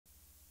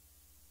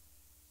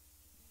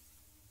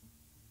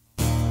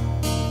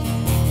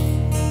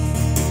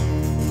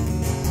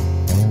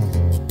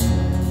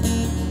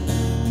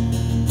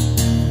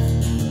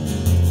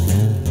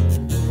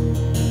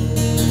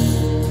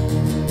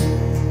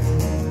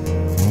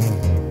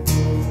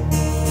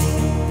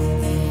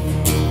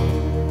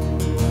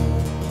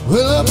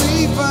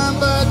fine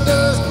by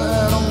dust,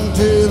 but I'm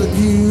telling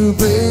you,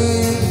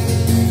 babe.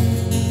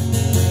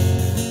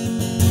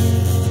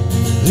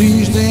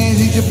 These things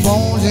eat your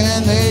bones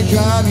and they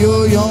drive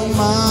your young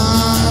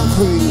mind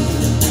crazy.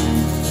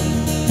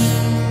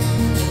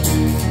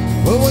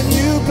 But when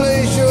you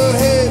place your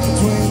head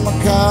between my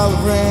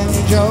collar and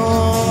your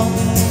jaw,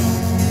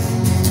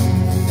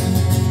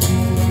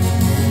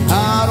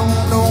 I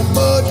don't know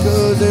much,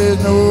 'cause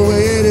there's no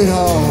weight at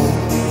all.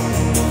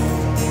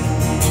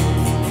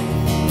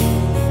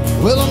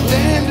 Well, I'm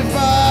damned if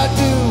I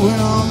do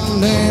and I'm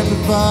damned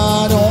if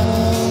I don't.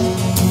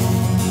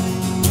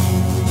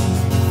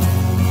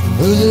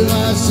 'Cause if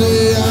I say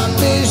I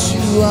miss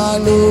you, I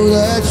know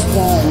that's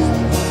wrong.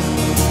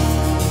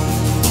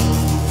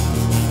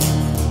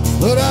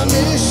 But I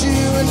miss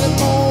you in the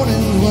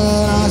mornings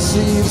when I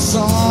see the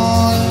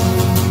sun.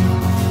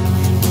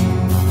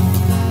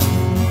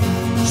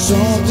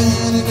 Something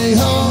in the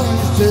heart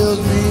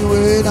tells me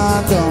when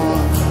I'm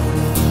done.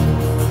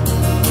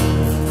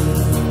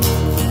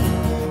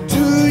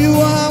 To you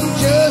I'm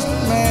just a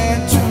man,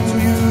 to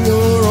you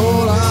you're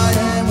all I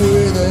am.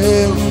 Where the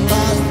hell am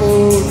I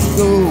supposed to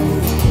go?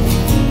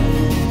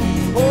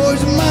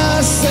 Poison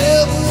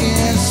myself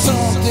against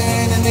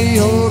something in the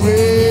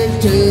heart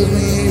tells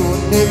me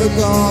we're never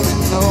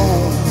coming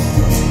home.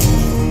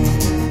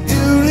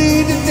 You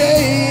leave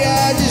today,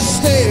 I just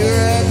stare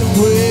at the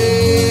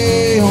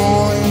way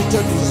orange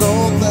touches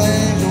all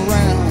things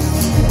around.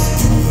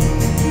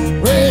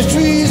 Raise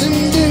trees and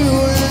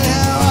doing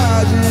how I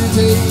just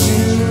hate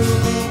you.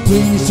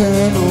 Please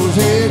turn those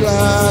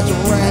headlights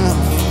around.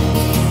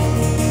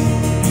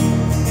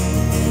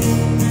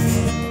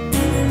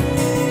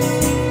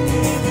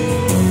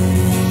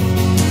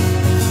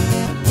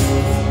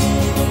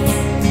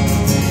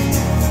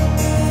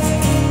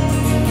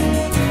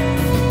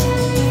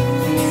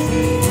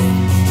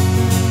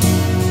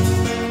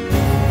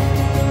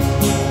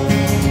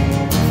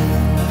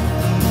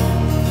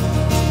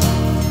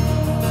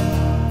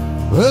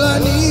 Well, I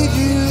need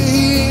you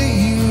here,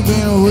 you've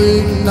been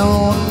waiting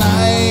all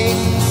night.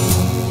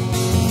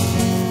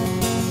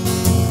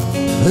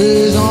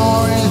 There's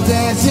orange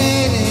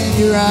dancing in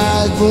your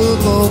eyes full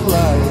of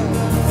light.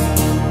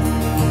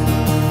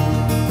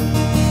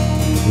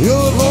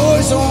 Your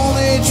voice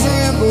only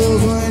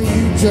trembles when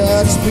you try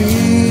to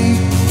speak.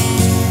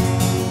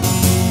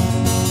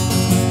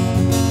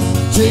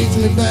 Takes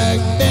me back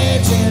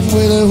dancing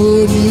where the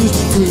hood used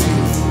to creep.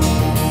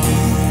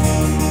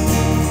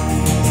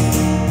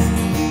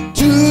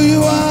 To you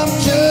I'm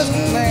just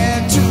a man,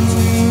 to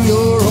you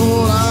you're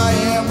all I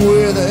am.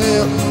 Where the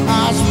hell am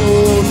I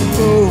supposed to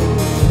go?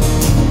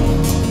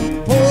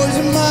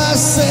 Poison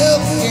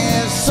myself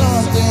against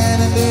something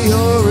in the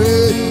hurry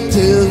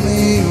tells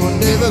me we're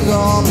never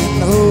coming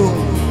home.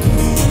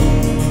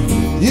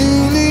 You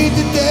leave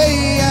today,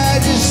 I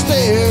just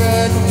stare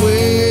at the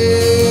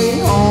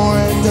way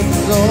orange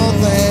touches all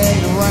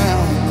things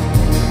around.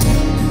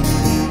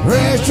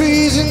 Rash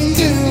trees and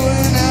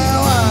doing how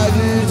I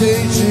just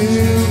hate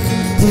you.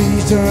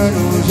 Please turn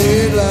those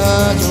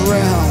headlights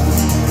around.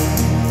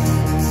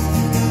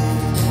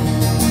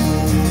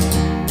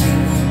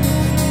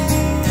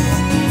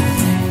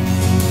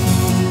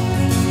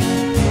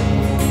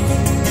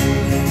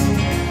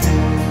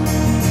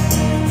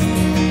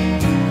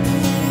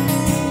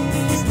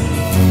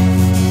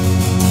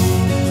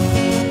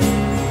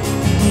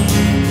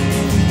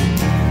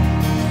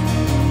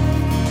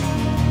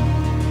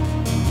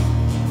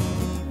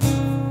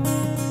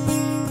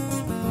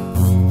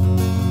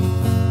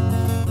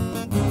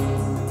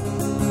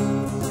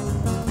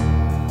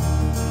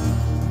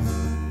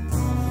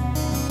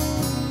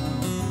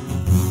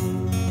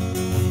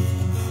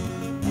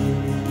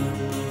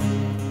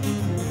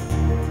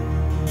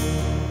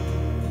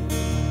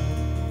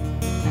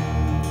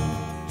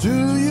 To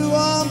you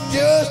I'm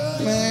just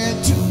a man,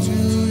 to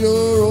you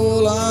you're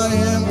all I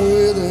am.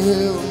 Where the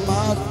hell am I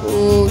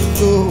supposed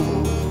to go?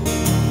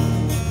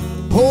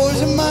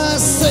 Poison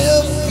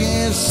myself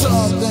against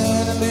something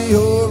in the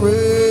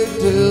hurry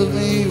tells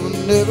me we're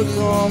never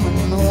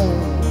coming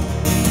home.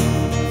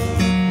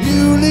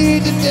 You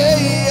leave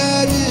today,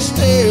 I just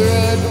stare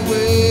at the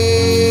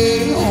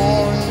way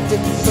orange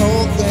touches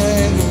all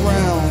things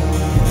around.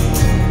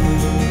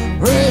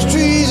 Rash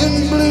trees and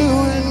blue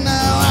and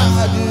now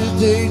I just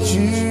hate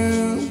you.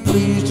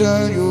 Please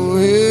turn your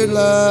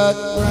headlights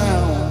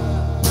around.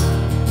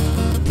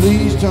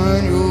 Please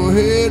turn your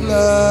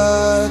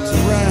headlights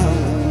around.